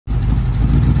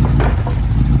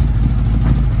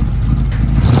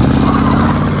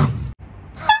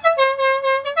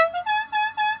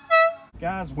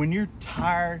when you're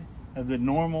tired of the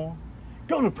normal,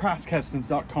 go to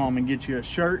pricecustoms.com and get you a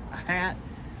shirt, a hat,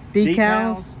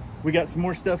 decals. We got some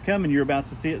more stuff coming. You're about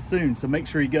to see it soon, so make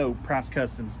sure you go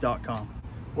pricecustoms.com.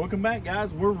 Welcome back,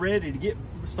 guys. We're ready to get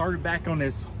started back on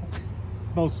this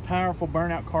most powerful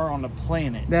burnout car on the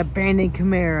planet. The abandoned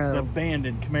Camaro. The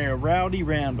abandoned Camaro. Rowdy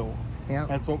Randall. Yep.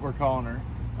 That's what we're calling her.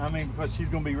 I mean, because she's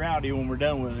going to be rowdy when we're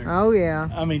done with her. Oh, yeah.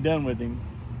 I mean, done with him.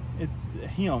 It's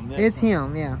him. It's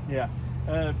him, yeah. Yeah.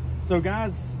 So,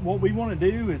 guys, what we want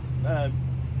to do is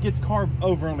get the car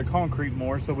over on the concrete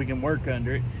more so we can work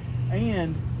under it.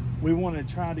 And we want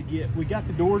to try to get, we got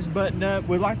the doors buttoned up.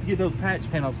 We'd like to get those patch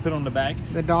panels put on the back.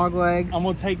 The dog legs. I'm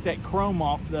going to take that chrome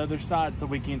off the other side so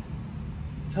we can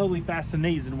totally fasten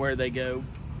these and where they go.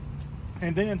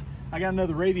 And then I got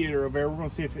another radiator over there. We're going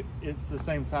to see if it's the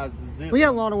same size as this. We got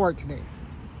a lot of work to do.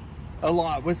 A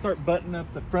lot. We'll start buttoning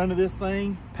up the front of this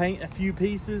thing, paint a few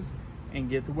pieces, and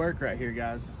get to work right here,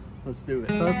 guys. Let's do it.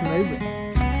 So let's move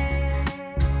it.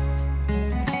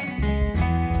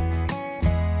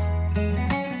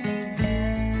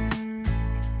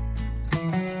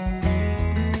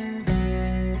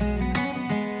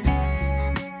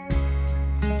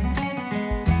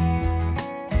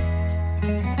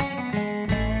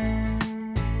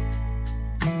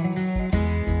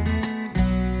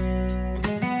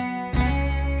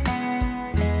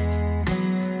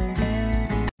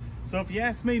 So if you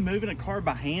ask me, moving a car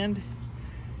by hand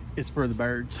is for the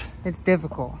birds. It's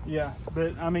difficult. Yeah,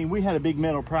 but I mean, we had a big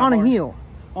metal pry on bar. a hill.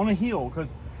 On a hill, because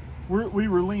we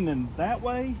were leaning that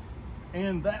way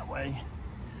and that way.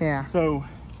 Yeah. So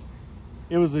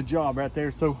it was a job right there.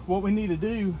 So what we need to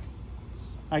do,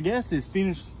 I guess, is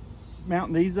finish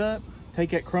mounting these up, take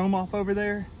that chrome off over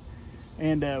there,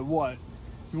 and what?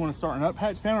 You want to start an up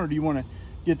patch panel, or do you want to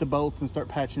get the bolts and start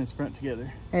patching this front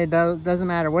together? It doesn't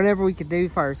matter. Whatever we could do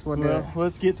first, we'll do it.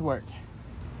 Let's get to work.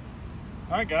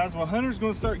 All right, guys. Well, Hunter's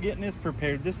going to start getting this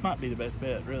prepared. This might be the best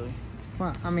bet, really.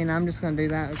 Well, I mean, I'm just going to do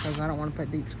that because I don't want to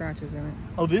put deep scratches in it.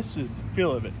 Oh, this is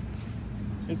feel of it.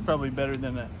 It's probably better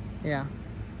than that. Yeah.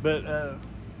 But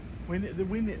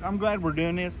I'm glad we're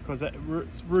doing this because that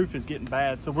roof is getting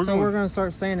bad. So we're going to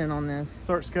start sanding on this.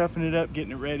 Start scuffing it up,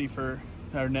 getting it ready for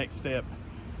our next step.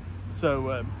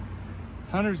 So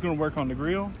Hunter's going to work on the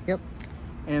grill. Yep.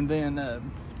 And then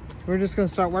we're just going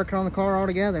to start working on the car all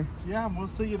together. Yeah, and we'll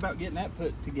see about getting that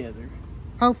put together.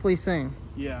 Hopefully soon.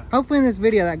 Yeah. Hopefully in this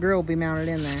video that grill will be mounted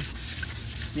in there.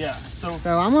 Yeah. So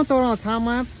I'm going to throw it on a time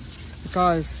lapse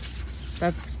because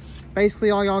that's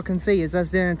basically all y'all can see is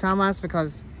us doing a time lapse,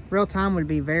 because real time would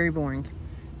be very boring.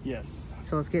 Yes.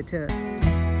 So let's get to it.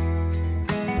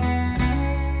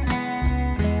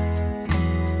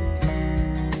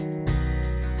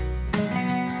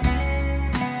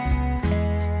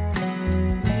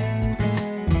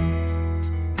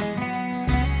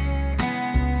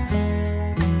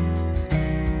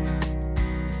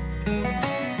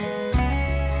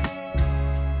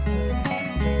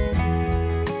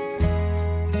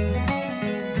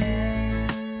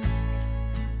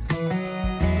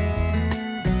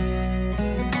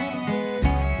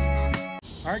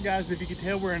 All right, guys, if you can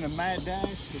tell, we're in a mad dash.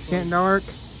 It's getting dark.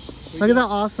 Look at that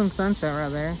awesome sunset right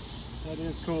there. That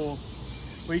is cool.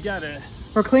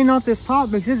 We're cleaning off this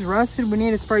top because it's rusted. We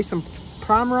need to spray some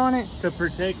primer on it to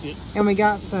protect it. And we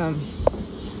got some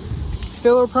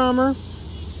filler primer.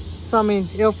 So, I mean,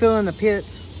 it'll fill in the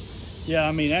pits. Yeah,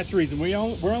 I mean, that's the reason. We're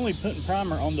only putting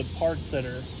primer on the parts that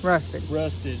are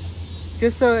rusted.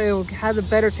 Just so it'll have a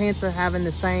better chance of having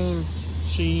the same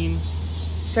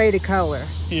shade of color.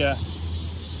 Yeah.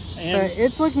 But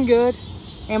it's looking good.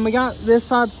 And we got this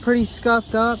side's pretty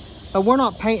scuffed up, but we're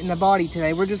not painting the body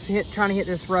today. We're just trying to hit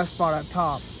this rust spot up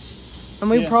top. And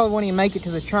we probably won't even make it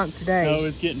to the trunk today. No,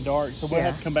 it's getting dark, so we'll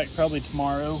have to come back probably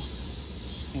tomorrow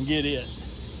and get it.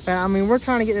 But I mean, we're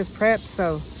trying to get this prepped,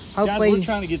 so hopefully, guys, we're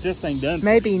trying to get this thing done.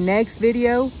 Maybe next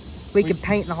video we can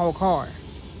paint the whole car.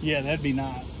 Yeah, that'd be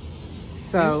nice.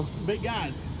 So, but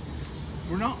guys,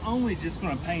 we're not only just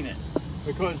going to paint it,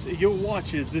 because you'll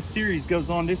watch as this series goes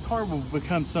on, this car will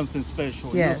become something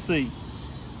special. Yes. You'll see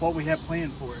what we have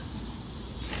planned for it.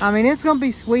 I mean, it's going to be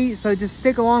sweet, so just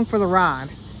stick along for the ride.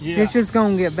 Yeah. It's just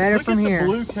going to get better from here.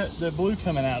 Look at the blue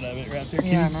coming out of it right there.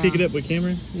 Can you pick it up with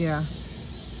camera? Yeah.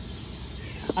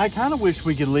 I kind of wish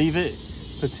we could leave it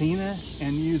patina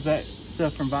and use that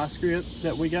stuff from Vice Grip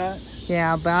that we got.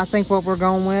 Yeah, but I think what we're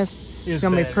going with is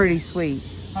going to be pretty sweet.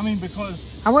 I mean,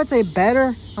 because I would say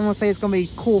better. I'm going to say it's going to be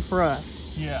cool for us.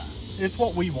 Yeah, it's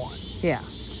what we want. Yeah.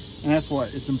 And that's what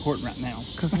is important right now.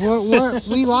 Because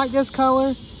we like this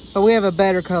color, but we have a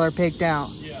better color picked out.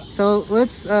 Yeah. So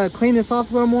let's clean this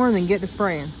off a little more and then get to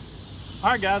spraying. All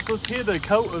right, guys, let's hit a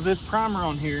coat of this primer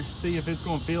on here, see if it's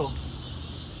gonna feel.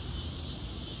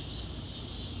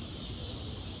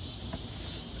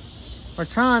 We're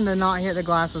trying to not hit the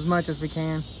glass as much as we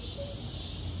can.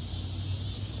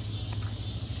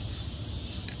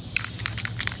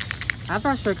 I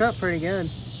thought it shook up pretty good.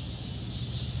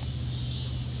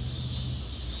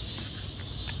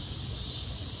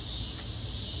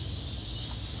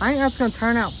 I think that's gonna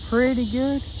turn out pretty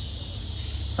good.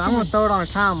 So I'm gonna throw it on a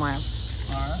time lapse.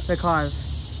 All right. Because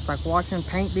it's like watching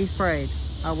paint be sprayed.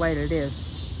 How late it is.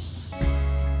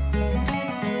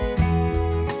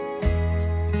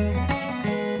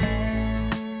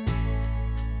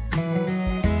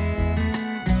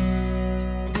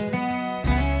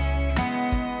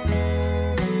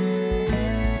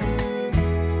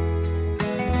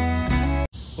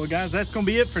 Well, guys, that's gonna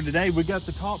be it for today. We got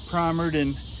the top primered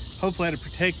and hopefully I had to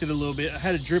protect it a little bit. I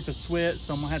had a drip of sweat,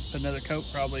 so I'm gonna have to put another coat,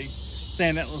 probably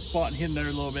sand that little spot and hit there a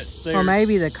little bit there. Or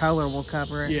maybe the color will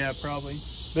cover it. Yeah, probably.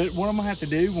 But what I'm gonna have to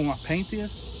do when I paint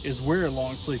this is wear a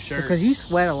long sleeve shirt. Because you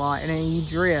sweat a lot and then you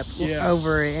drip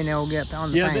over it and it'll get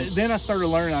on the paint. Then I started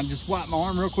learning. I just wipe my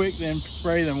arm real quick, then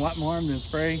spray, then wipe my arm, then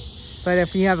spray. But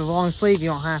if you have a long sleeve, you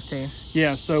don't have to.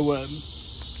 Yeah, so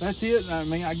that's it. I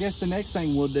mean, I guess the next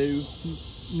thing we'll do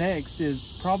next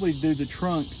is probably do the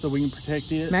trunk so we can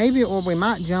protect it. Maybe, or we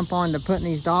might jump on to putting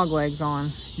these dog legs on.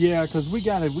 Yeah, because we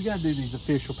gotta do these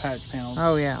official patch panels.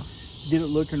 Oh yeah. Get it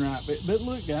looking right. But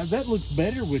look, guys, that looks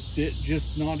better with it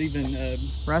just not even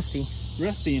rusty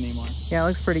anymore. Yeah, it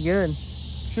looks pretty good.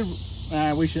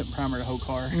 We shouldn't primer the whole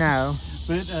car. No.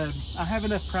 But I have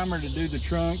enough primer to do the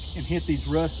trunk and hit these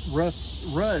rust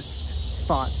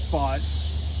spots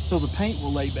so the paint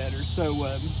will lay better. So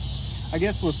I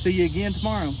guess we'll see you again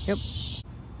tomorrow. Yep.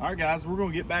 All right, guys, we're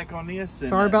gonna get back on this. And,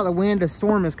 sorry about the wind. A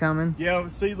storm is coming. Yeah,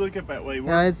 see, look up that way.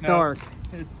 Yeah, it's dark.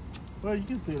 Well, you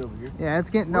can see it over here. Yeah, it's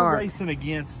getting dark. We're racing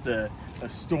against a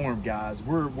storm, guys.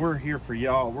 We're here for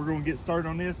y'all. We're gonna get started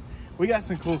on this. We got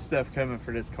some cool stuff coming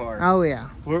for this car. Oh yeah.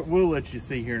 We'll let you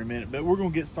see here in a minute, but we're gonna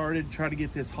get started. Try to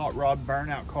get this hot rod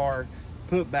burnout car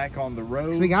put back on the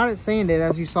road. We got it sanded,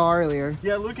 as you saw earlier.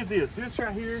 Yeah, look at this. This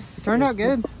right here turned out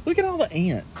good. Look at all the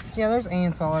ants. Yeah, there's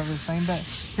ants all over the thing, but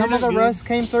some of the rust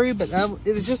came through, but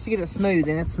it was just to get it smooth,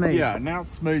 and it's smooth. Yeah, now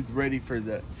it's smooth, ready for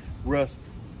the rust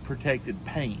protected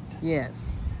paint.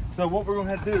 Yes. So what we're gonna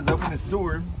have to do is open this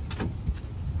door.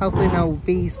 Hopefully no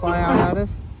bees fly out at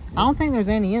us. I don't think there's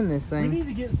any in this thing. We need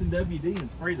to get some WD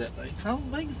and spray that thing. I don't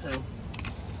think so.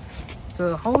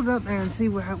 So hold up there and see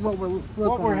what we're looking at.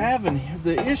 What we're having,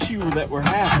 the issue that we're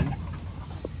having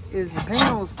is the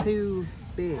panel's too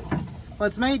big. Well,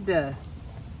 it's made to,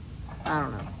 I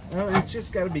don't know. Well, it's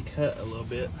just got to be cut a little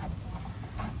bit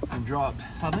and dropped.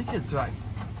 I think it's like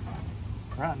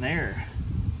right in there.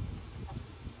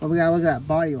 Well, we gotta look at that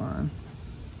body line.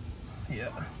 Yeah.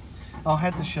 I'll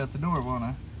have to shut the door, won't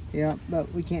I? Yeah,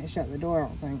 but we can't shut the door, I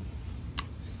don't think.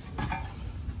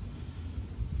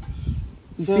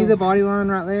 You see the body line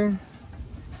right there? You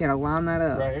gotta line that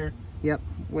up. Right here? Yep,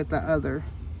 with the other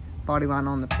body line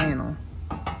on the panel.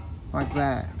 Like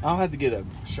that. I'll have to get a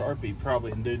Sharpie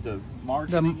probably and do the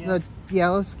marking again. Yeah,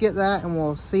 let's get that and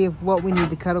we'll see what we need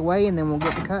to cut away and then we'll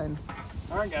get to cutting.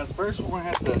 Alright guys, first we're gonna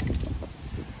have to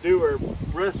do our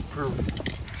rust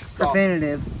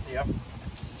preventative. Yep.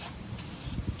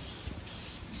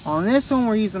 On this one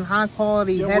we're using high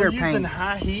quality header paint. We're using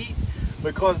high heat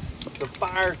because the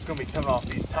fire is going to be coming off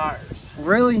these tires.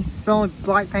 Really? It's the only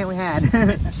black paint we had.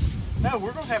 No,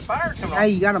 we're going to have fire coming off. Hey,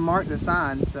 you got to mark the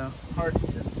side, so. Hard to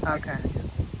get. Okay. I didn't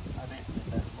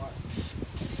hit that spot.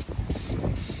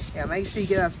 Yeah, make sure you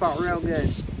get that spot real good.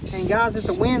 And guys, if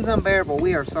the wind's unbearable,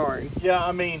 we are sorry. Yeah,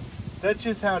 I mean, that's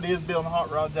just how it is building hot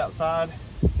rods outside.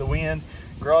 The wind,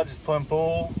 garage is plumb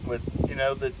full with, you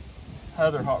know, the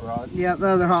other hot rods. Yep, the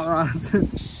other hot rods.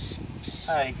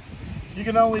 Hey, you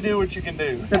can only do what you can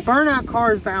do. The burnout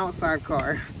car is the outside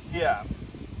car. Yeah.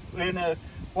 And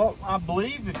well, I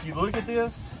believe if you look at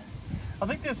this, I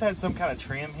think this had some kind of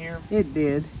trim here. It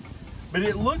did. But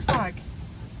it looks like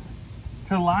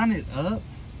to line it up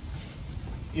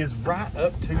is right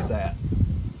up to that.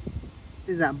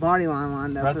 Is that body line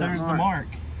lined up? Right there's the mark.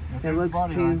 It looks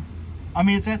too... I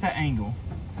mean, it's at that angle.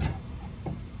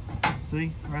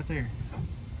 See? Right there.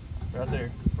 Right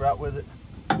there. Right with it.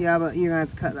 Yeah, but you're going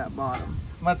to have to cut that bottom.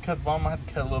 I'm going to have to cut the bottom. I have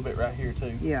to cut a little bit right here,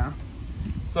 too. Yeah.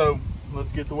 So,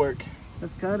 let's get to work.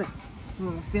 Let's cut it. You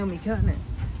want to film me cutting it?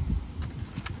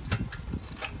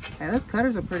 Hey, those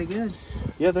cutters are pretty good.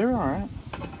 Yeah, they're all right.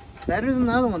 Better than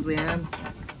the other ones we had.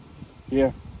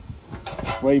 Yeah.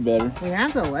 Way better. We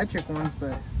have the electric ones,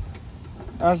 but...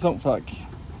 I just don't feel like...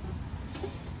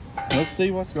 Let's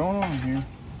see what's going on here.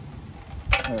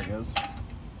 There it goes.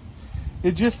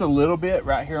 It's just a little bit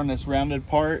right here on this rounded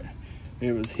part.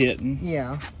 It was hitting.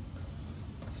 Yeah.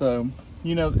 So,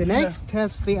 you know. The next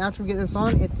test will be after we get this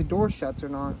on, if the door shuts or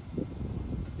not.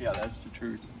 Yeah, that's the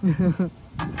truth.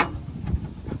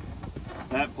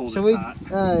 That pulled should it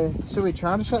tight. Should we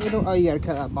try to shut the door? Oh, you gotta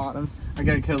cut that bottom. I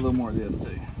gotta cut a little more of this too.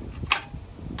 There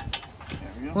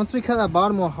we go. Once we cut that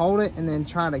bottom, we'll hold it and then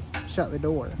try to shut the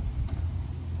door.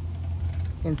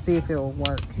 And see if it'll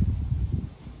work.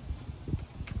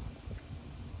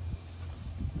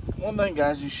 One thing,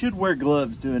 guys, you should wear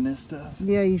gloves doing this stuff.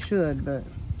 Yeah, you should, but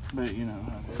you know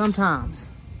how it is. sometimes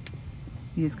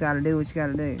you just gotta do what you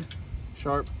gotta do.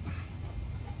 Sharp.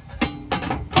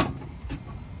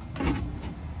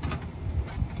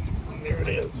 There it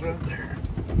is, right there.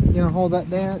 You gonna hold that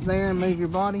there and move your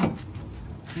body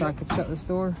so I can shut this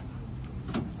door?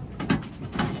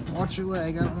 Watch your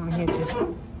leg, I don't want to hit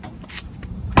you.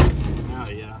 Oh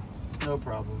yeah, no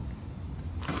problem.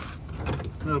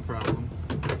 No problem.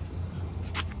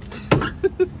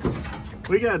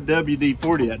 We got a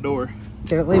WD-40 that door.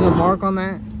 Did it leave a mark on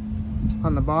that?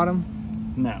 On the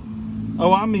bottom? No.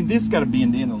 Oh, I mean, this got to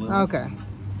bend in a little. Okay.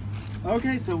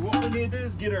 Okay, so what we need to do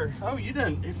is get our... Oh, you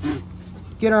done...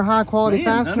 Get our high quality Man,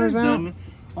 fasteners out. done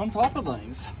on top of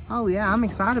things. Oh yeah, I'm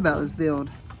excited about this build.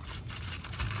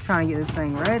 Trying to get this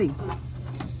thing ready.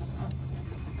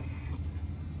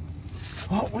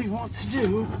 What we want to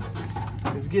do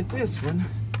is get this one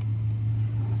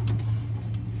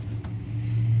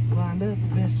lined up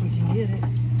the best we can get it.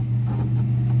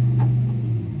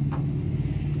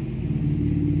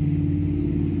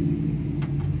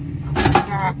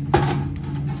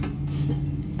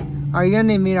 Are you gonna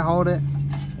need me to hold it?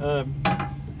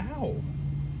 Ow.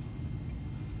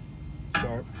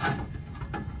 Sharp.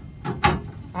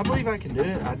 I believe I can do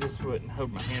it. I just wouldn't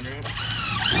hold my hand around.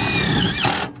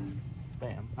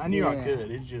 Bam. I knew I could.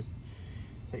 It just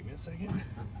take me a second.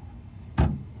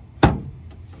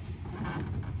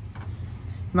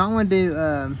 Might want to do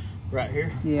right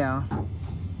here? Yeah.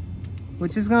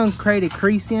 Which is gonna create a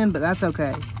crease in, but that's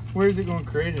okay. Where is it gonna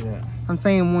create it at? I'm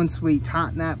saying once we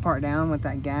tighten that part down with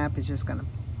that gap, it's just gonna...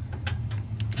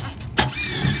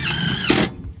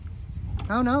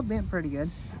 Oh no, it bent pretty good.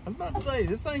 I was about to say,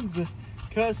 this thing's a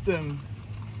custom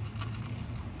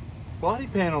body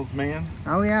panels, man.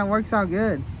 Oh yeah, it works out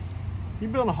good. You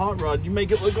build a hot rod, you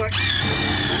make it look like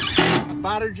a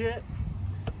fighter jet.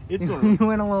 It's gonna... You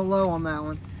went a little low on that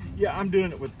one. Yeah, I'm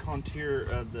doing it with contour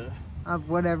of the... Of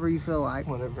whatever you feel like.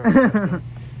 Whatever.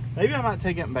 Maybe I might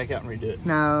take it and back out and redo it.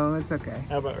 No, it's okay.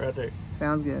 How about right there?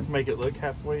 Sounds good. Make it look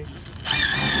halfway.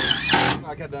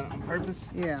 Like I done it on purpose.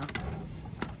 Yeah.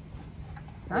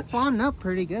 That's lining up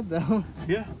pretty good though.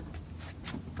 Yeah.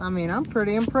 I mean, I'm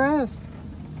pretty impressed.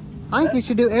 I think we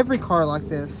should do every car like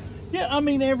this. Yeah, I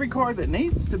mean every car that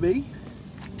needs to be.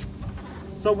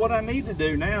 So what I need to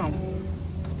do now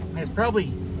is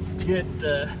probably get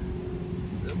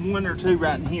one or two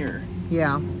right in here.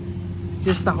 Yeah.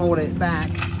 Just to hold it back.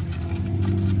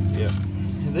 Yep.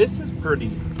 This is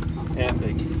pretty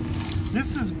epic.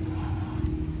 This is...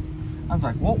 I was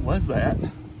like, what was that?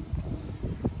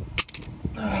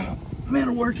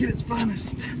 Metalwork at its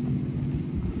finest.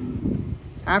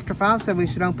 After 5 said we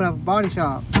should open up a body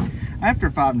shop.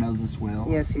 After 5 knows us well.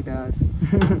 Yes, he does.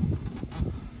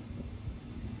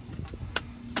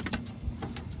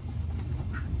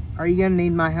 Are you gonna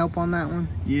need my help on that one?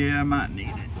 Yeah, I might need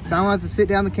it. So I'm gonna have to sit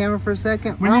down the camera for a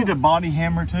second. We need a body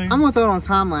hammer too. I'm gonna throw it on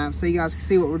time lapse so you guys can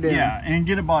see what we're doing. Yeah, and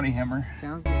get a body hammer.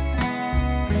 Sounds good.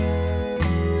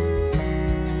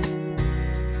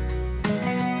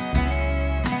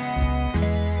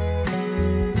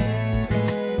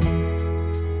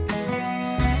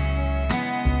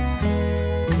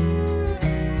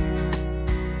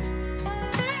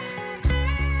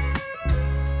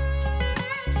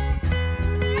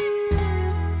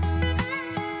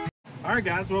 Alright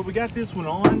guys, well we got this one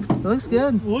on. It looks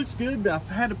good. It looks good, but I've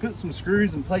had to put some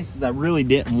screws in places I really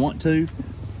didn't want to.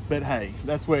 But hey,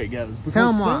 that's the way it goes. Because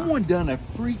someone done a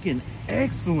freaking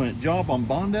excellent job on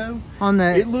Bondo. On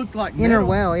the it looked like inner metal.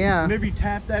 well, yeah. Whenever you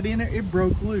tap that in there, it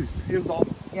broke loose. It was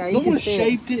awesome. Yeah, you someone can see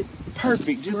shaped it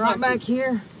perfect. Just right like back this.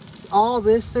 here, all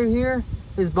this through here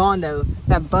is Bondo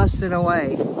that busted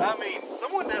away. I mean,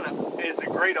 someone is a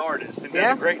great artist and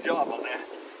done a great job on that.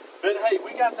 But hey,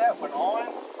 we got that one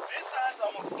on. This side's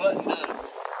almost buttoned up.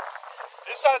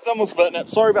 This side's almost buttoned up.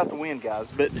 Sorry about the wind,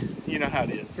 guys, but you know how it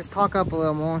is. Just talk up a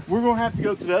little more. We're gonna have to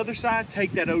go to the other side,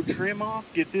 take that old trim off,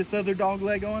 get this other dog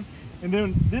leg on, and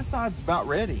then this side's about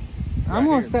ready. I'm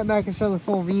gonna step back and show the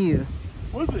full view.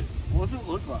 What's it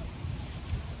look like?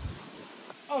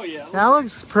 Oh yeah. That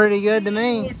looks pretty good to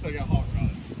me. It looks like a hot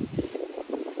rod.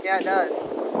 Yeah, it does.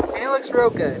 And it looks real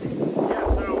good.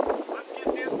 Yeah, so let's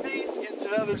get this piece, get to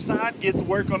the other side, get to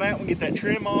work on that one, get that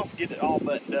trim off, get it all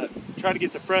buttoned up. Try to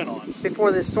get the front on.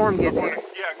 Before this storm gets here.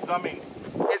 Yeah, because I mean,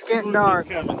 it's getting dark.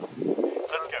 It's coming.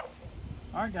 Let's go.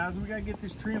 All right, guys, we got to get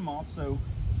this trim off so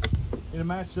it'll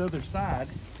match the other side.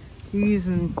 You're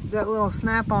using that little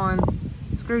snap-on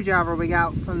screwdriver we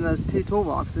got from those 2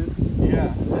 toolboxes.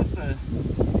 Yeah, that's a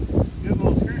good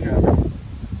little screwdriver.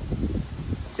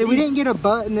 See, we didn't get a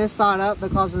button this side up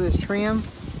because of this trim.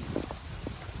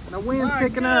 The wind's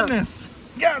picking up.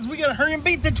 Guys, we got to hurry and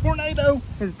beat the tornado.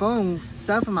 It's blowing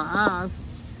stuff in my eyes.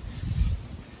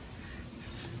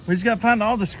 We just got to find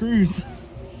all the screws.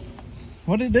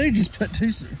 What did it do? Just put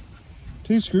two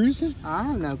screws in? I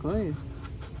have no clue.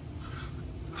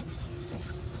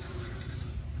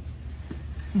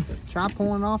 Try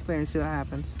pulling off there and see what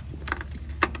happens.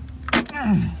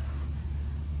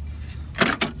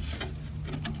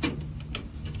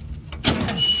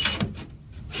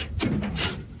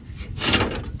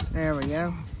 There we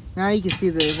go. Now you can see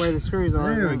where the screws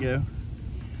are. There we go.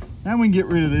 Now we can get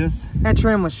rid of this. That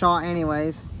trim was shot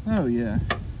anyways. Oh yeah.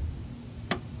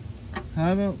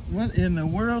 What in the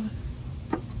world?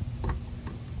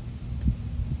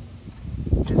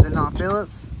 Is it not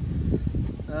Phillips?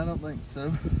 I don't think so.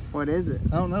 What is it?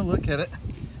 I don't know, look at it.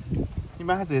 You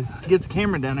might have to get the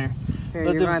camera down there. Here,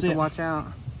 you're gonna have to watch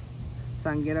out so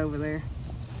I can get over there.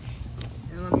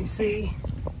 And let me see.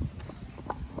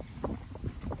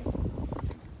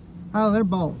 Oh, they're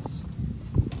bolts.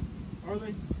 Are they?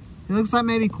 It looks like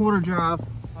maybe quarter drive.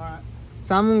 Alright.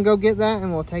 So I'm gonna go get that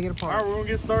and we'll take it apart. Alright, we're gonna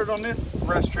get started on this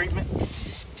rust treatment.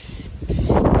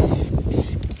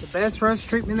 The best rust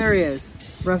treatment there is.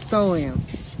 Rust-Oleum.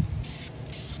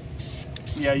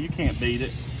 Yeah, you can't beat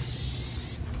it.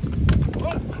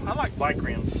 Oh, I like bike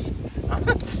rims.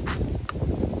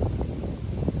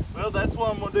 Well, that's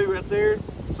what I'm gonna do right there.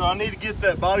 So I need to get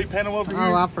that body panel over here.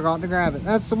 Oh, I forgot to grab it.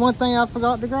 That's the one thing I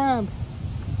forgot to grab.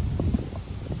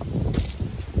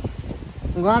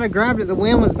 I'm glad I grabbed it. The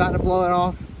wind was about to blow it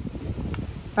off.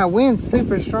 That wind's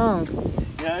super strong.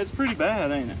 Yeah, it's pretty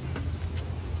bad, ain't it?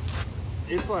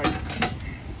 It's like,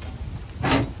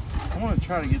 I want to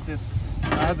try to get this.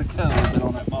 I had to cut a little bit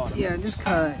on that bottom. Yeah, just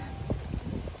cut.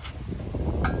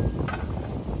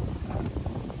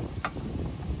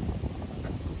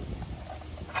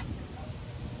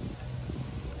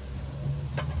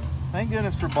 Thank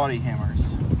goodness for body hammers.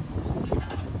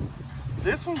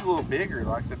 This one's a little bigger,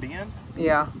 like the bend.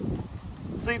 Yeah.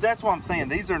 See, that's what I'm saying.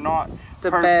 These are not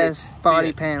the best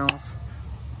body panels.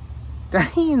 Did I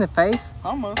hit you in the face?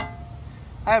 Almost.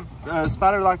 I have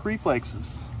spider-like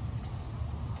reflexes.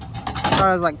 I thought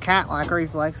it was like cat-like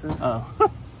reflexes. Oh.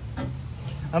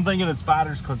 I'm thinking of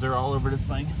spiders because they're all over this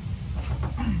thing.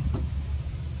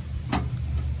 Right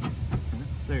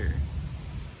there.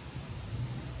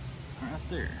 Right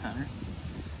there, Hunter.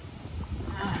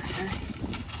 Okay.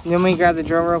 You want me to grab the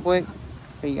drill real quick?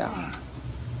 Here you go.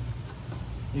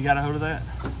 You got a hold of that?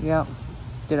 Yep.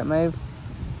 Did it move?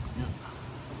 Yep.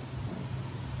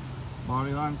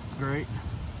 Body lines is great.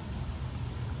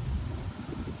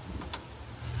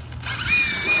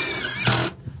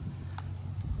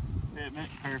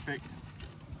 Perfect.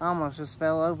 I almost just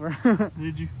fell over.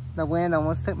 Did you? The wind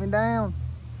almost took me down.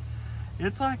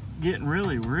 It's like getting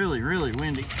really, really, really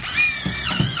windy.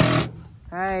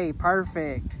 Hey,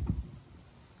 perfect.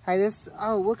 Hey, this,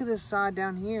 oh, look at this side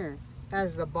down here.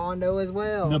 Has the Bondo as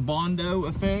well. The Bondo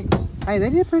effect. Hey, they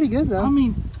did pretty good though. I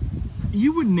mean,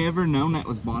 you would never know that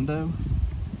was Bondo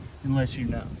unless you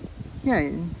know. Yeah,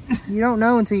 you don't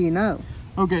know until you know.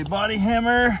 Okay, body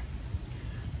hammer.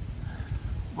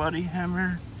 Body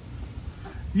hammer.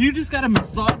 You just gotta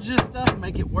massage this stuff and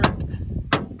make it work.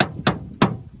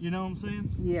 You know what I'm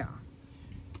saying? Yeah.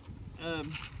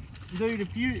 Dude,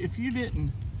 if you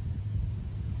didn't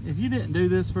do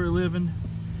this for a living,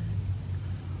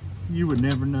 you would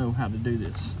never know how to do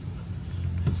this.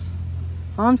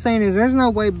 All I'm saying is there's no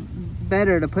way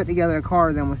better to put together a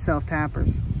car than with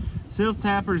self-tappers.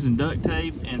 Self-tappers and duct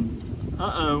tape and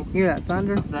uh-oh. Hear that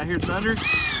thunder? Did I hear thunder?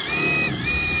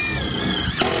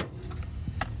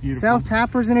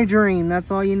 Self-tappers in a dream, that's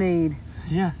all you need.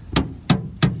 Yeah.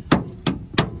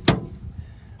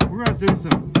 We're gonna do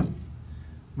some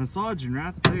massaging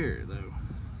right there though.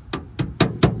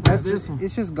 That's just,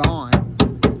 it's just gone.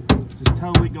 Just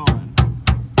totally gone.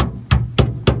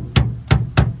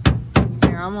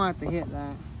 Here, I'm gonna have to hit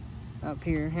that up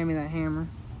here. Hand me that hammer.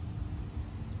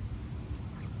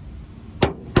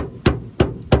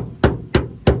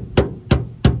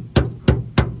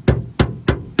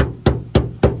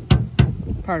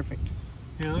 Perfect.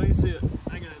 Here, let me see it.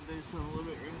 I gotta do something a little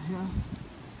bit right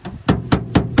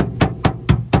here.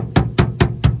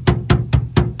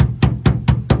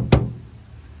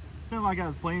 sounded like I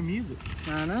was playing music.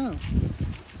 I know.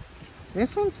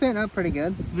 This one's fitting up pretty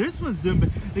good. This one's doing,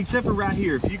 except for right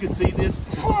here. If you could see this.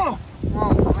 Oh,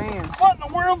 oh man. What in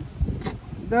the world?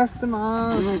 Dust in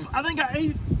my eyes. I think I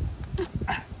ate.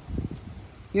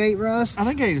 You ate rust? I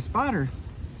think I ate a spider.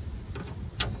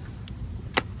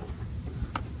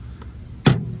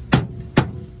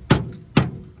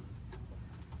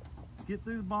 Let's get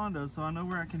through the Bondo so I know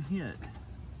where I can hit.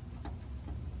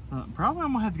 So probably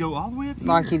I'm gonna have to go all the way up here.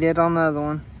 Like you did on the other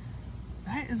one.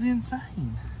 That is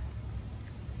insane.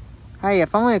 Hey,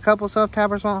 if only a couple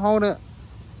self-tappers won't hold it,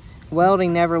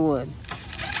 welding never would.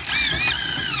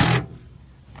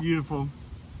 Beautiful.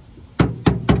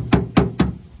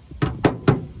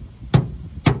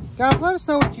 Guys, let us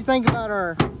know what you think about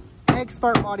our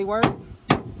expert body work.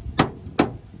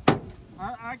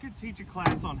 I could teach a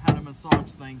class on how to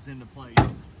massage things into place.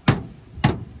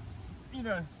 You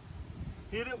know,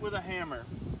 hit it with a hammer.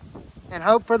 And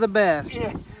hope for the best.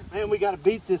 Yeah, man, we got to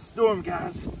beat this storm,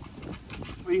 guys.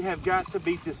 We have got to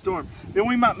beat this storm. Then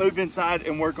we might move inside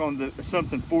and work on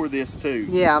something for this too.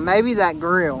 Yeah, maybe that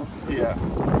grill. Yeah.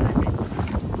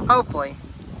 Hopefully.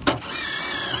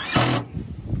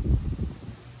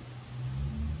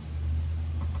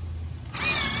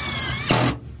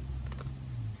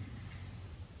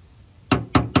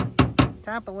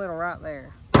 Tap a little right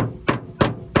there.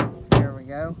 There we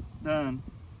go. Done.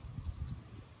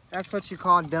 That's what you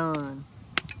call done.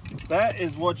 That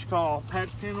is what you call patch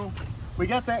panel. We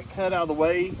got that cut out of the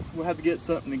way. We'll have to get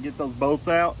something to get those bolts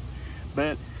out,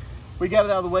 but we got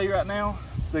it out of the way right now.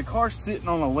 The car's sitting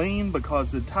on a lean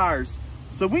because the tires,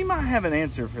 so we might have an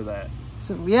answer for that.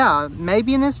 So, yeah,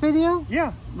 maybe in this video?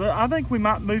 Yeah, I think we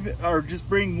might move it, or just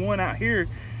bring one out here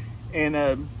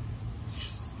and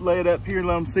lay it up here,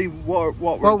 let them see what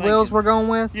wheels we're going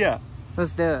with? Yeah.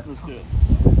 Let's do it. Let's do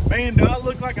it. Man, do I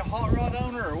look like a hot rod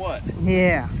owner or what?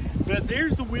 Yeah. But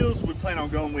there's the wheels we plan on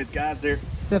going with, guys. They're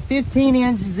the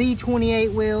 15-inch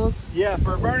Z28 wheels. Yeah,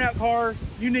 for a burnout car,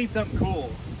 you need something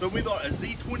cool. So we thought a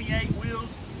Z28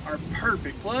 wheels are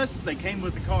perfect. Plus, they came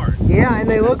with the car. Yeah, and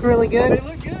they look really good. They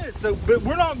look good. So, but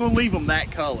we're not going to leave them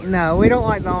that color. No, we don't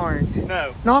like the orange.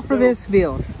 No. Not for this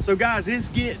build. So, guys, it's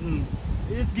getting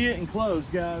close,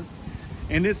 guys.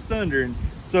 And it's thundering.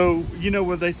 So, you know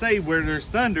what they say, where there's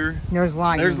thunder, there's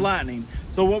lightning. There's lightning.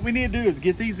 So what we need to do is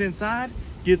get these inside,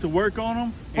 get to work on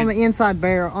them. On the inside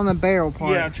barrel, on the barrel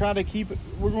part. Yeah, try to keep it,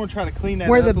 we're going to try to clean that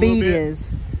where up the a little bead bit.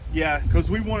 is. Yeah, because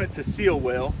we want it to seal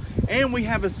well. And we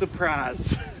have a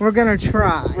surprise. We're going to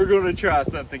try. We're going to try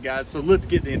something, guys. So let's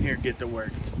get in here and get to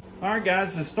work. All right,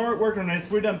 guys, to start working on this,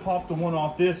 we done popped the one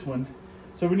off this one.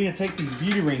 So we need to take these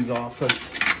beauty rings off, because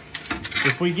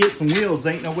if we get some wheels,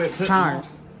 there ain't no way of putting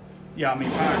tires. them on. Yeah, I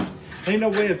mean tires. There ain't no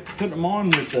way of putting them on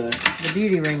with the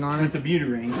beauty ring on it. With the beauty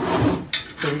ring.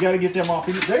 So we got to get them off.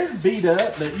 They're beat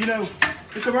up, but you know,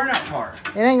 it's a burnout car.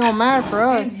 It ain't gonna matter for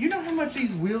us. And you know how much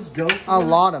these wheels go for? A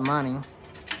lot of money.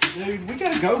 Dude, we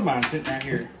got a gold mine sitting right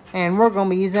here. And we're gonna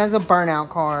be using it as a burnout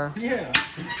car. Yeah.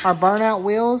 Our burnout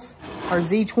wheels are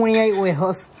Z28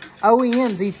 wheels.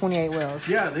 OEM Z28 wheels.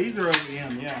 Yeah, these are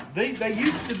OEM, yeah. They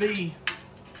used to be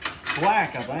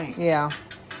black, I think. Yeah.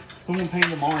 Someone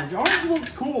painted them orange. Orange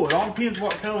looks cool. It all depends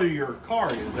what color your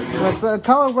car is, I guess. But the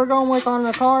color we're going with on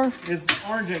the car,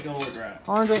 orange ain't gonna look right.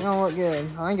 Orange ain't gonna look good.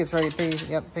 I think it's ready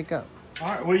to pick up. All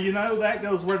right, well, you know, that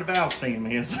goes where the valve stem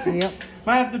is. Yep.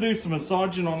 Might have to do some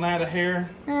massaging on that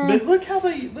hair. But look how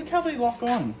they lock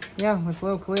on. Yeah, with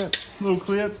little clips. Little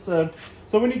clips. So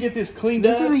we need to get this cleaned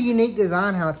up. This is a unique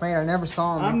design how it's made. I never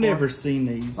saw them I've before. never seen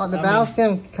these. Like the valve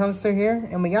stem comes through here,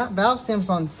 and we got valve stems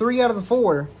on 3 out of the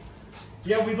 4.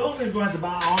 Yeah, we thought we was going to have to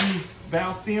buy all these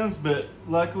valve stems, but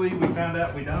luckily we found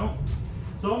out we don't.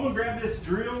 So I'm going to grab this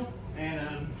drill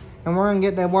and we're going to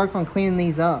get to work on cleaning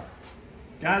these up.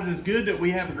 Guys, it's good that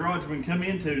we have a garage we can come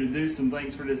into to do some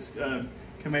things for this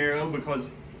Camaro, because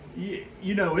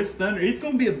you know, it's thunder. It's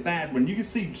going to be a bad one. You can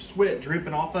see sweat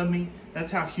dripping off of me. That's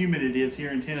how humid it is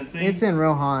here in Tennessee. It's been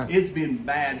real hot. It's been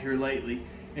bad here lately.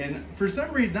 And for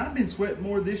some reason, I've been sweating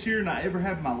more this year than I ever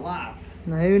have in my life.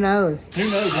 Now, who knows? Who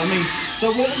knows? I mean, so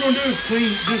what we're going to do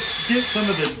is just get some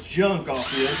of the junk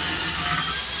off this.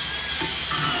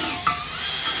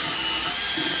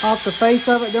 Off the face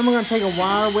of it, then we're going to take a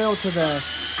wire wheel to the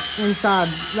inside,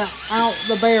 out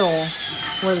the barrel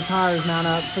where the tires mount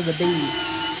up for the bead.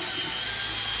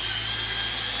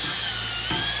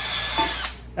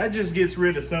 That just gets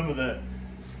rid of some of the...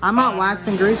 I might wax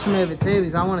and grease remove it too,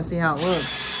 because I want to see how it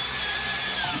looks.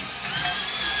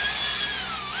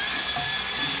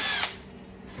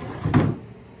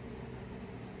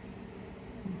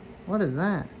 What is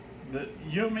that?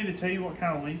 You want me to tell you what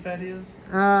kind of leaf that is?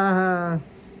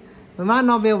 We might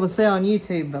not be able to say on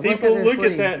YouTube, but people, look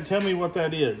at that and tell me what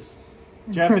that is.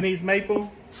 Japanese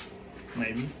maple?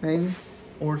 Maybe. Maybe.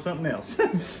 Or something else.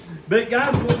 But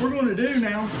guys, what we're going to do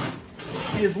now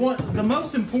is the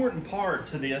most important part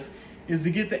to this is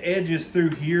to get the edges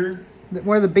through here.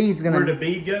 Where the bead's going to... Where the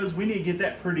bead goes. We need to get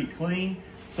that pretty clean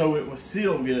so it will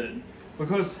seal good.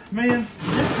 Because, man,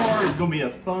 this car is going to be a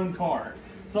fun car.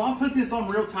 So I put this on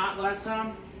real tight last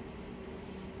time.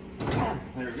 There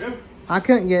we go. I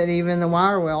couldn't get even the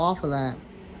wire well off of that.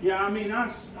 Yeah, I mean, I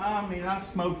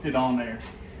smoked it on there.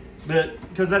 But,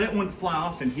 because I didn't want it to fly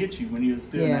off and hit you when you was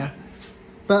doing that.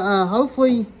 But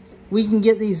hopefully we can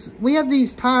get these, we have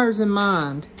these tires in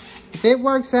mind. If it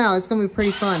works out, it's going to be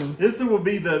pretty funny. This will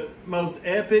be the most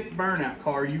epic burnout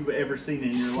car you've ever seen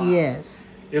in your life. Yes.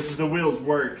 If the wheels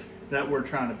work that we're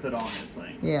trying to put on this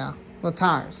thing. Yeah. Well,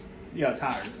 tires. Yeah,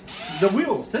 tires. The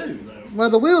wheels too, though. Well,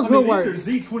 the wheels will work. These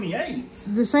are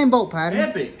Z28s. The same bolt pattern.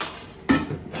 Epic.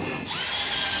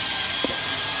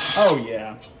 Oh,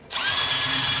 yeah.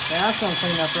 Yeah, that's going to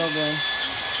clean up real good.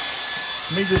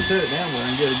 Let me just sit it down there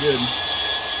and get it good.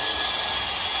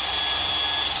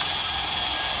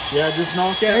 Yeah, just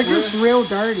knock out. They're just real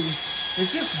dirty.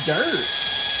 It's just dirt.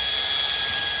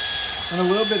 And a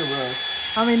little bit of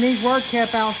rust. I mean, these were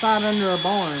kept outside under a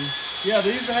barn. Yeah,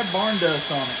 these have barn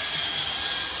dust on it.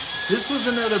 This was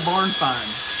another barn find.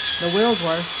 The wheels were.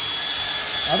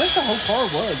 I think the whole car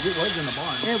was. It was in the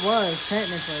barn. It was,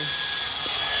 technically.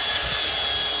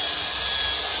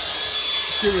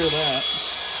 Get rid of that.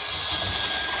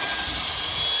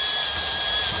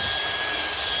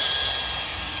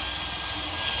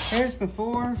 There's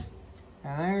before,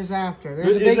 and there's after.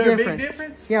 There's a big difference. A big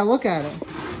difference? Yeah, look at it.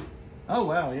 Oh,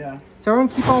 wow, yeah. So we're going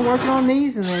to keep on working on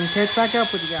these and then catch back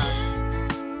up with you guys.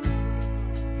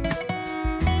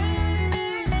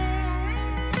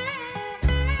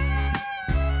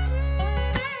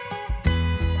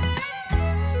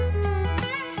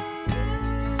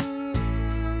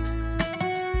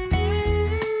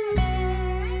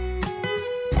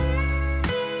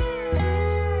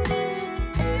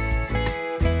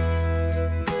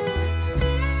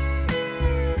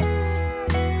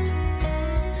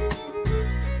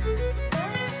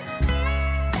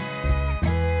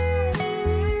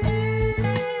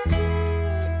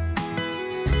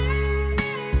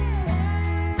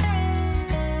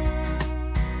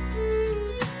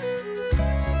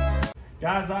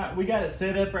 Guys, we got it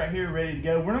set up right here, ready to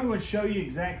go. We're not going to show you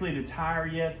exactly the tire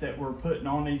yet that we're putting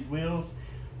on these wheels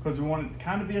because we want it to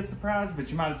kind of be a surprise, but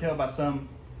you might tell by some,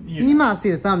 you might see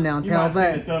the thumbnail and tell,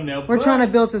 but we're trying to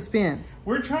build suspense.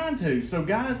 We're trying to. So,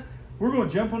 guys, we're going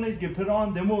to jump on these, get put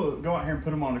on, then we'll go out here and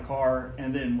put them on the car,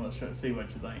 and then we'll see what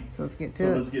you think. So let's get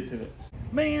to it. Let's get to it.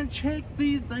 Man, check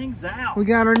these things out. We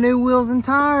got our new wheels and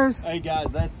tires. Hey,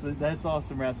 guys, that's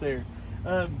awesome right there.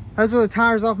 Those were the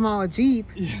tires off my Jeep.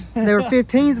 They were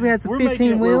 15s. We had some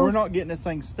 15 wheels. We're not getting this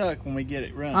thing stuck when we get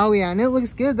it running. Oh yeah, and it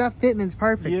looks good. That fitment's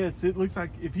perfect. Yes, it looks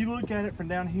like, if you look at it from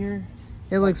down here,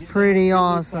 it looks pretty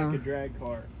awesome. It looks like a drag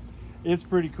car. It's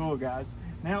pretty cool, guys.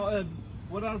 Now,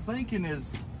 what I was thinking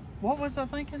is, what was I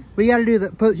thinking? We got to do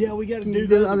the we got to do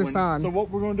the other side. So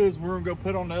what we're going to do is we're going to go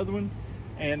put on the other one,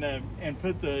 and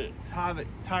put the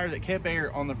tire that kept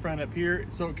air on the front up here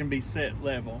so it can be set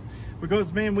level.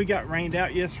 Because, man, we got rained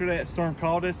out yesterday. That storm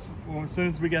called us as soon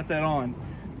as we got that on.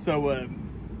 So,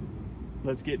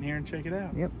 let's get in here and check it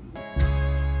out. Yep.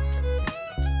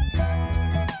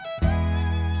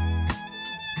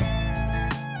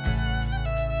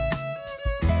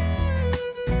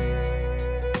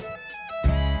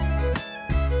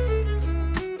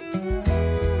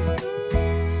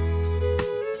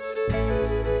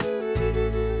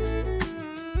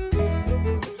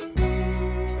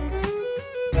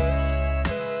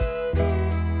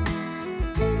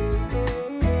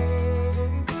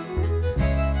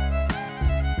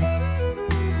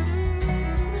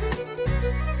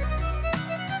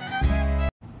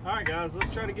 Guys,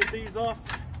 let's try to get these off.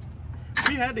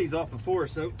 We had these off before,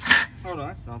 so hold on,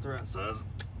 that's not the right size.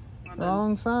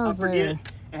 Wrong size. I forget.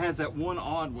 It has that one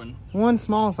odd one. One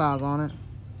small size on it.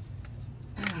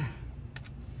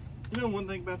 You know one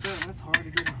thing about that, that's hard to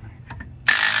get on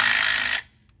there.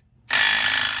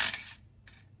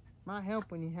 Might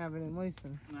help when you have it in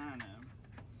loosen. I know.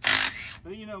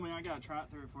 But you know me, I gotta try it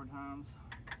 3 or 4 times.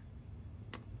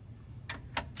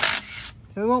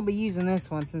 So we won't be using this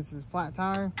one since it's flat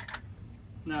tire.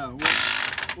 No,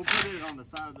 we'll put it on the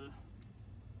side of the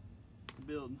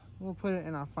build. We'll put it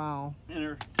in our file. In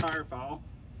our tire file.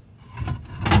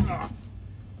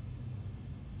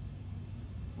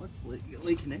 What's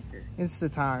leaking air? It's the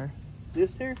tire.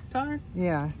 This tire?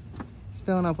 Yeah. It's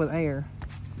filling up with air.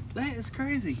 That is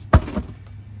crazy.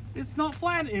 It's not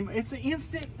flat. It's an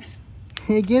instant.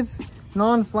 It gets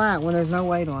non-flat when there's no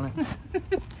weight on it.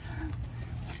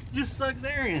 Just sucks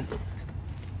air in.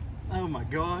 Oh my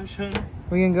gosh, Hunter.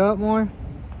 We can go up more?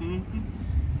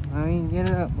 Mm-hmm. I mean, get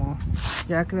it up more.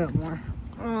 Jack it up more.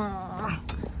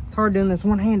 It's hard doing this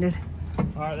one-handed.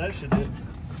 All right, that should do it.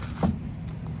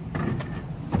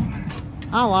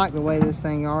 I like the way this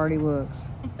thing already looks.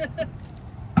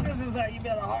 This is how you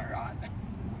build a hot rod.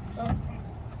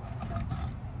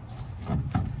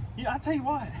 Yeah, I tell you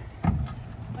what,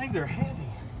 things are heavy.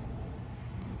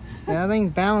 Yeah, that thing's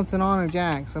balancing on a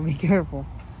jack, so be careful.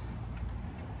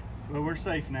 Well, we're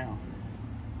safe now.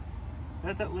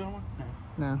 Is that little one?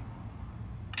 No. No.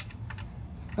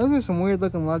 Those are some weird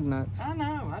looking lug nuts. I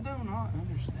know, I do not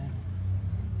understand.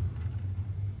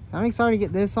 I'm excited to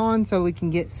get this on so we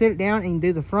can sit it down and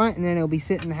do the front, and then it'll be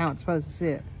sitting how it's supposed to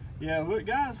sit. Yeah, look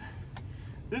guys,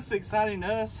 this is exciting to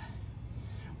us.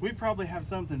 We probably have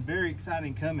something very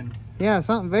exciting coming. Yeah,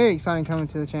 something very exciting coming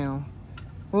to the channel.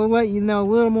 We'll let you know a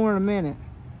little more in a minute.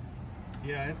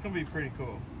 Yeah, it's gonna be pretty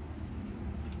cool.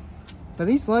 But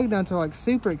these lug nuts are like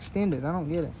super extended. I don't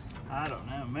get it. I don't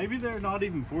know. Maybe they're not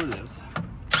even for this.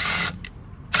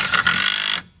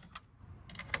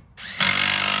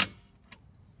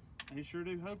 They sure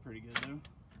do hoe pretty good though.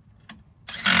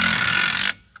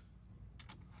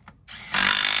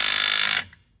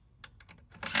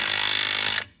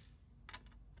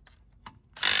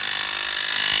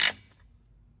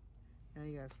 Now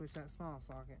you gotta switch that small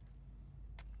socket.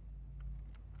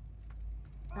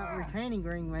 That retaining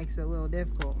ring makes it a little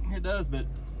difficult. It does, but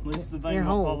at least the thing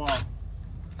won't fall off.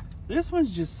 This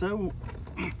one's just so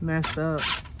messed up.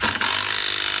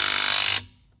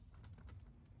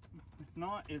 If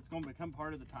not, it's gonna become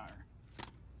part of the tire.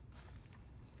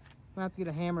 We'll have to get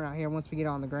a hammer out here once we get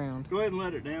on the ground. Go ahead and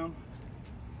let it down.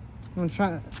 I'm gonna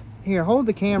try. Here, hold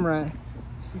the camera.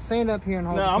 Stand up here and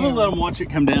hold the camera. No, I'm gonna let them watch it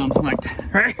come down.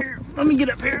 Like, right here. Let me get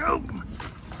up here. Oh.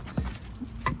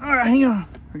 All right, hang on.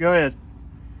 Go ahead.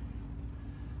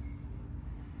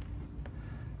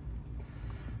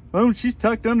 Boom, she's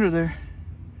tucked under there.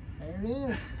 There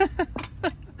it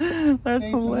is. That's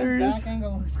hilarious. This back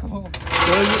angle looks cool.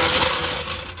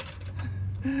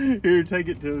 Here, take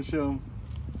it to show them.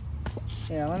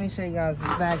 Yeah, let me show you guys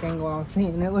this back angle I was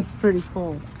seeing. It looks pretty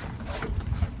cool.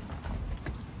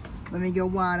 Let me go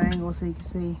wide angle so you can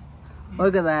see.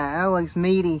 Look at that. That looks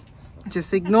meaty.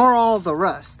 Just ignore all the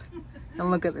rust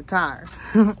and look at the tires.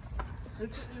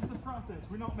 It's a process.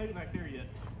 We're not made it back there yet.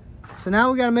 So now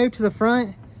we got to move to the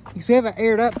front because we have an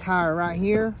aired up tire right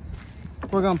here.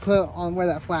 We're going to put on where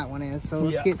that flat one is. So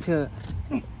let's get to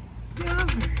it.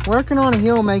 Working on a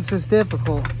hill makes this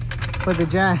difficult with the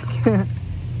jack.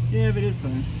 Yeah, but it's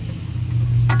fun.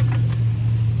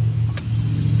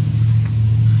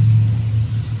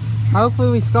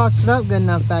 Hopefully we scotched it up good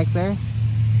enough back there.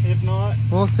 If not,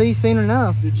 we'll see soon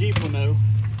enough. The Jeep will know.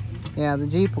 Yeah, the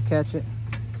Jeep will catch it.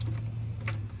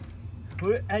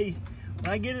 Hey,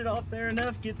 when I get it off there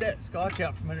enough, get that scotch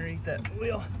out from underneath that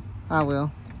wheel. I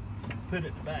will. Put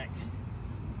it back.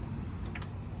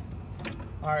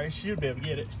 All right, she'll be able to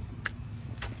get it.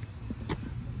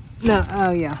 No,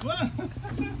 oh yeah.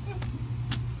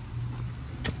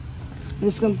 I'm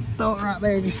just gonna throw it right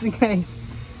there just in case.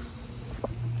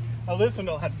 Oh, this one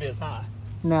don't have to be as high.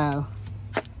 No.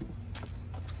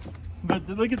 But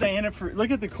look at the antifreeze.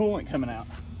 Look at the coolant coming out.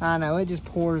 I know, it just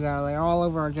pours out of there all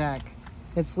over our jack.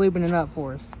 It's lubing it up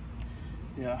for us.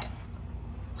 Yeah.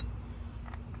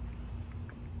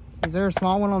 Is there a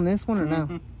small one on this one or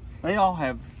no? They all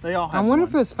have. I wonder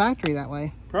if it's factory that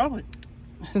way. Probably.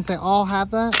 Since they all have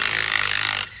that.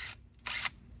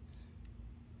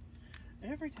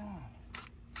 Every time.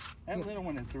 That little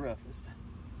one is the roughest.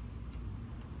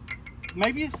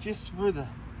 Maybe it's just for the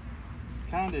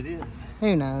kind it is.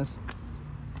 Who knows?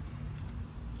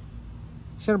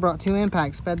 Should have brought 2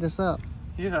 impacts, sped this up.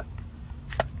 Yeah.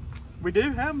 We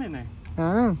do have them in there.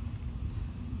 I know.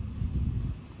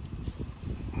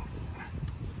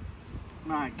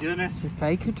 My goodness. Just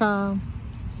take your time.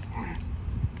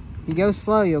 If you go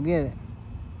slow, you'll get it.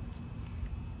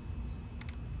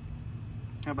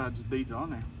 How about just beat it on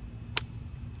there?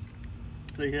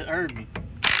 See, it heard me.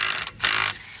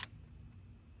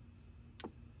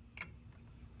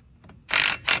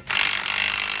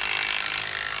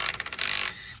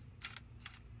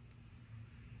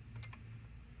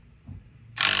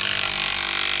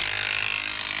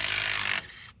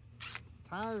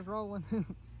 Tires rolling.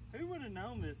 Who would have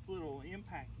known this little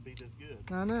impact would be this good?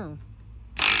 I know.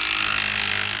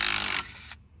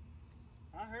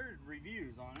 I heard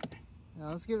reviews on it. Now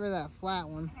let's get rid of that flat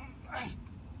one.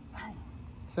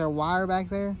 Is there a wire back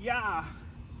there? Yeah.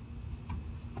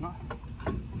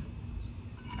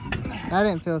 That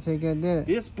didn't feel too good, did it?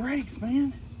 This brakes,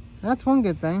 man. That's one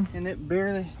good thing. And it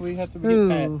barely, we have to get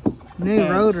Ooh, new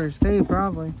pads. rotors too,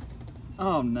 probably.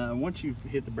 Oh no, once you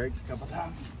hit the brakes a couple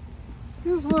times.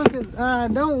 Just look at,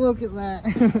 don't look at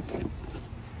that.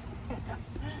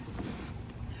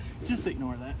 Just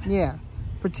ignore that. Yeah,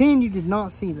 pretend you did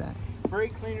not see that.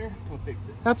 Brake cleaner will fix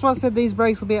it. That's why I said these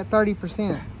brakes will be at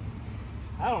 30%.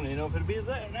 I don't even know if it'll be at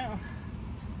that now.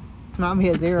 Might be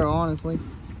at 0, honestly.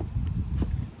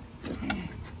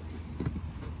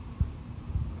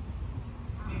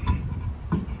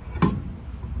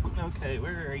 Okay,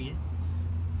 where are you?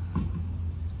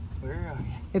 Where are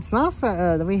you? It's nice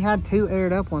that we had 2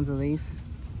 aired up ones of these.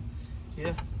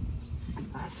 Yeah.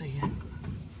 I see you.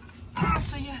 I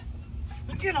see you.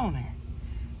 Get on there.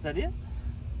 Is that it?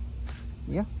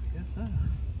 Yeah. Guess so.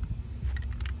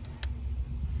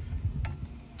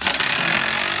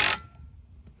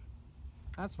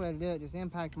 That's the way to do it. Just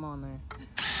impact them on there.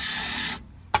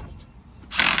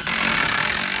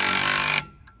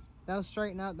 They'll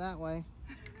straighten up that way.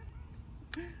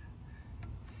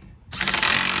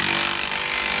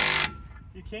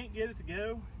 You can't get it to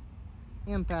go.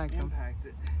 Impact them. Impact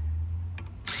it.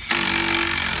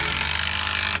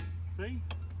 See?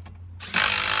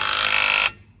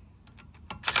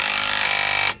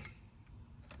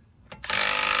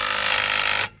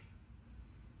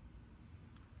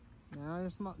 Now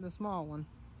there's the small one.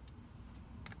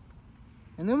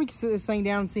 And then we can sit this thing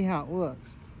down and see how it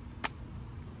looks.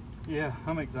 Yeah,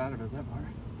 I'm excited about that part.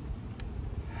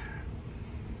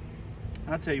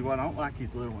 I'll tell you what, I don't like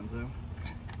these little ones though.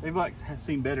 They've like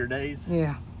seen better days.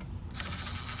 Yeah.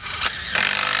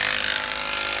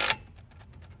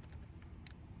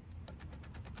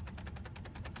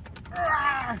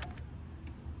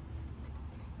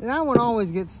 That one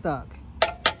always gets stuck.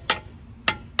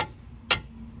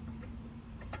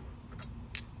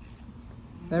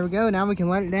 There we go. Now we can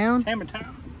let it down. Hammer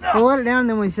time. We'll let it down and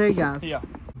then we'll show you guys. Yeah.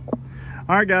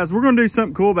 All right, guys, we're going to do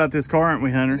something cool about this car, aren't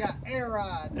we, Hunter? We got air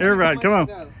ride. Air ride. Come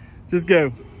on. Just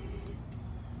go.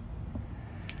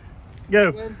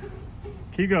 Go. Good.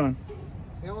 Keep going.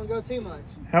 You don't want to go too much.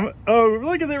 Oh,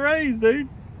 look at the raise, dude.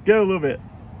 Go a little bit.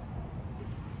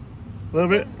 A little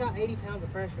bit. It's got 80 pounds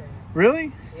of pressure in it.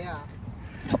 Really? Yeah.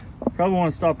 Probably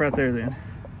want to stop right there then.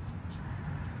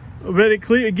 But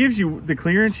it gives you the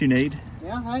clearance you need.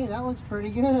 Yeah, hey, that looks pretty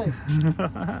good.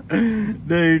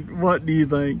 Dude, what do you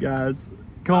think, guys?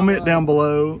 Comment down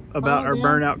below about our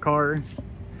burnout car.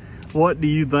 What do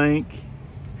you think?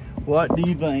 What do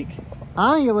you think?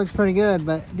 I think it looks pretty good,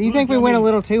 but do you think we went a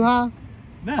little too high?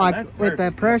 No, like that's with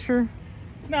that pressure?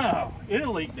 No,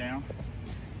 it'll leak down.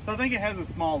 So I think it has a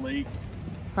small leak.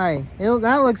 Hey,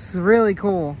 that looks really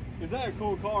cool. Is that a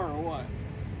cool car or what?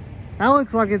 That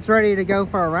looks like it's ready to go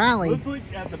for a rally. Let's look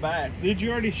at the back. Did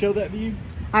you already show that view?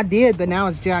 I did, but now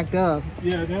it's jacked up.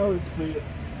 Yeah, now let's see it.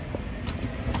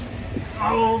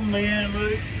 Oh man,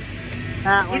 look.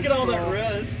 Look at all that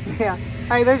rust. Yeah.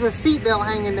 Hey, there's a seatbelt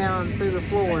hanging down through the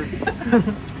floor.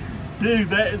 Dude,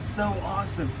 that is so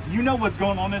awesome. You know what's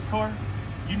going on in this car?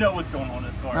 You know what's going on in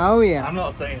this car. Oh yeah. I'm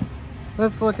not saying.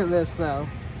 Let's look at this though.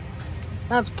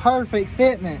 That's perfect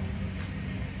fitment.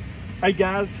 Hey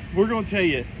guys, we're gonna tell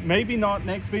you, maybe not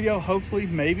next video, hopefully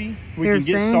maybe we can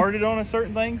get started on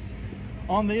certain things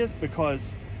on this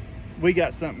because we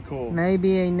got something cool.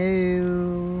 Maybe a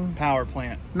new power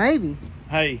plant. Maybe.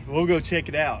 Hey, we'll go check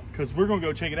it out because we're gonna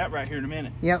go check it out right here in a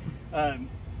minute. Yep.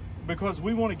 Because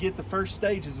we want to get the first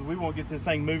stages, we want to get this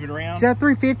thing moving around. Is that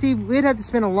 350? We'd have to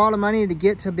spend a lot of money to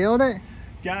get to build it.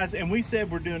 Guys, and we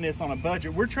said we're doing this on a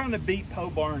budget. We're trying to beat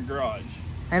Pole Barn Garage.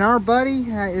 And our buddy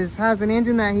has an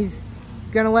engine that he's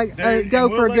gonna let go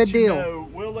for a good deal.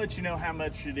 We'll let you know how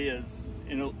much it is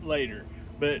later,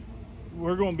 but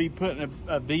we're going to be putting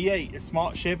a V8, a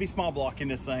small Chevy small block in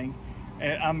this thing,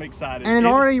 and I'm excited. And it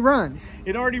already runs.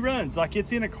 It already runs like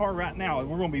it's in a car right now.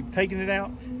 We're going to be taking it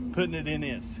out, putting it in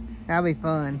this. That'll be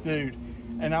fun, dude.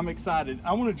 And I'm excited.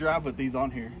 I want to drive with these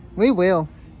on here. We will.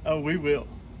 Oh, we will.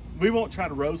 We won't try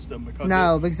to roast them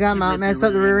because because that might mess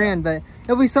up the rear end, but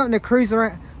it'll be something to cruise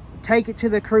around. Take it to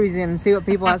the cruise in and see what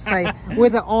people have to say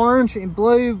with the orange and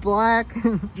blue, black.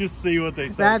 Just see what they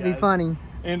say. That'd be funny.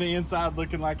 And the inside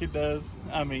looking like it does.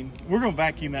 I mean, we're gonna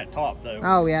vacuum that top though.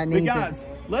 Oh yeah, it needs but guys,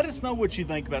 let us know what you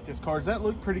think about this car. Does that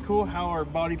look pretty cool? How our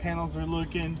body panels are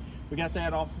looking? We got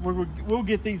that off. We'll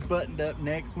get these buttoned up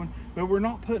next one, but we're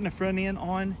not putting the front end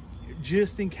on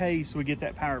just in case we get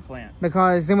that power plant.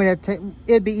 Because then we'd have to.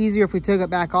 It'd be easier if we took it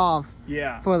back off.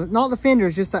 Yeah. For not the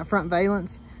fenders, just that front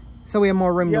valence. So we have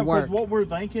more room to work. Because what we're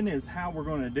thinking is how we're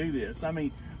going to do this. I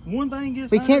mean, One thing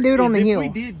is, we can't do it on the hill.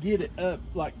 If we did get it up,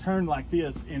 like turned like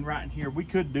this and right in here, we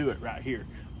could do it right here.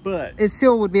 But it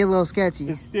still would be a little sketchy.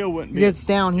 It still wouldn't be. It's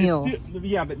downhill.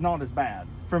 Yeah, but not as bad.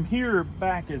 From here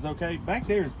back is okay. Back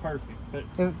there is perfect. But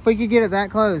if we could get it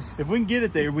that close. If we can get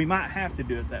it there, we might have to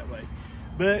do it that way.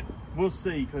 But we'll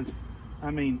see, because,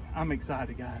 I mean, I'm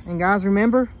excited, guys. And guys,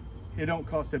 remember? It don't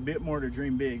cost a bit more to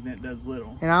dream big than it does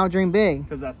little. And I'll dream big.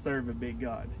 Because I serve a big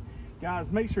God.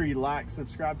 Guys, make sure you like,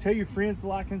 subscribe. Tell your friends to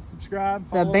like and subscribe.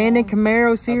 The Abandoned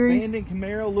Camaro series. Abandoned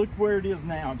Camaro. Look where it is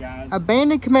now, guys.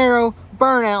 Abandoned Camaro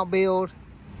burnout build.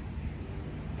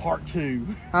 Part 2.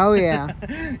 Oh yeah.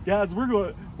 Guys,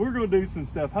 we're gonna do some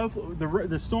stuff. Hopefully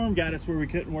the storm got us where we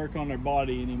couldn't work on our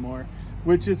body anymore,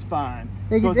 which is fine.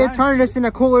 It turned us in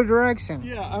a cooler direction.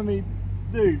 Yeah, I mean,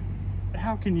 dude,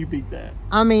 how can you beat that?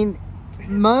 I mean,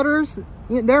 mudders,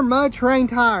 they're mud terrain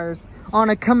tires on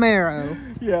a Camaro.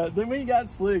 Yeah, then we got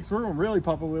slicks. We're gonna really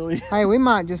pop a wheelie. Hey, we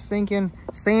might just thinking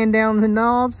sand down the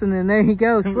knobs and then there you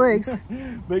go, slicks.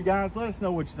 But guys, let us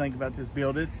know what you think about this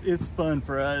build. It's fun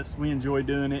for us. We enjoy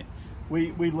doing it.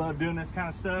 We love doing this kind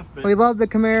of stuff. But we love the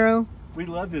Camaro. We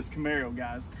love this Camaro,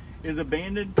 guys. It's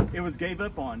abandoned. It was gave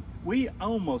up on. We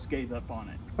almost gave up on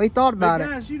it. We thought about it.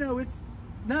 Guys, you know,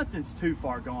 nothing's too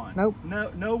far gone. Nope.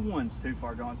 No one's too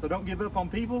far gone. So don't give up on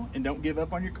people and don't give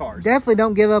up on your cars. Definitely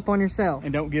don't give up on yourself.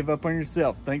 And don't give up on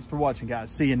yourself. Thanks for watching, guys.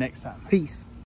 See you next time. Peace.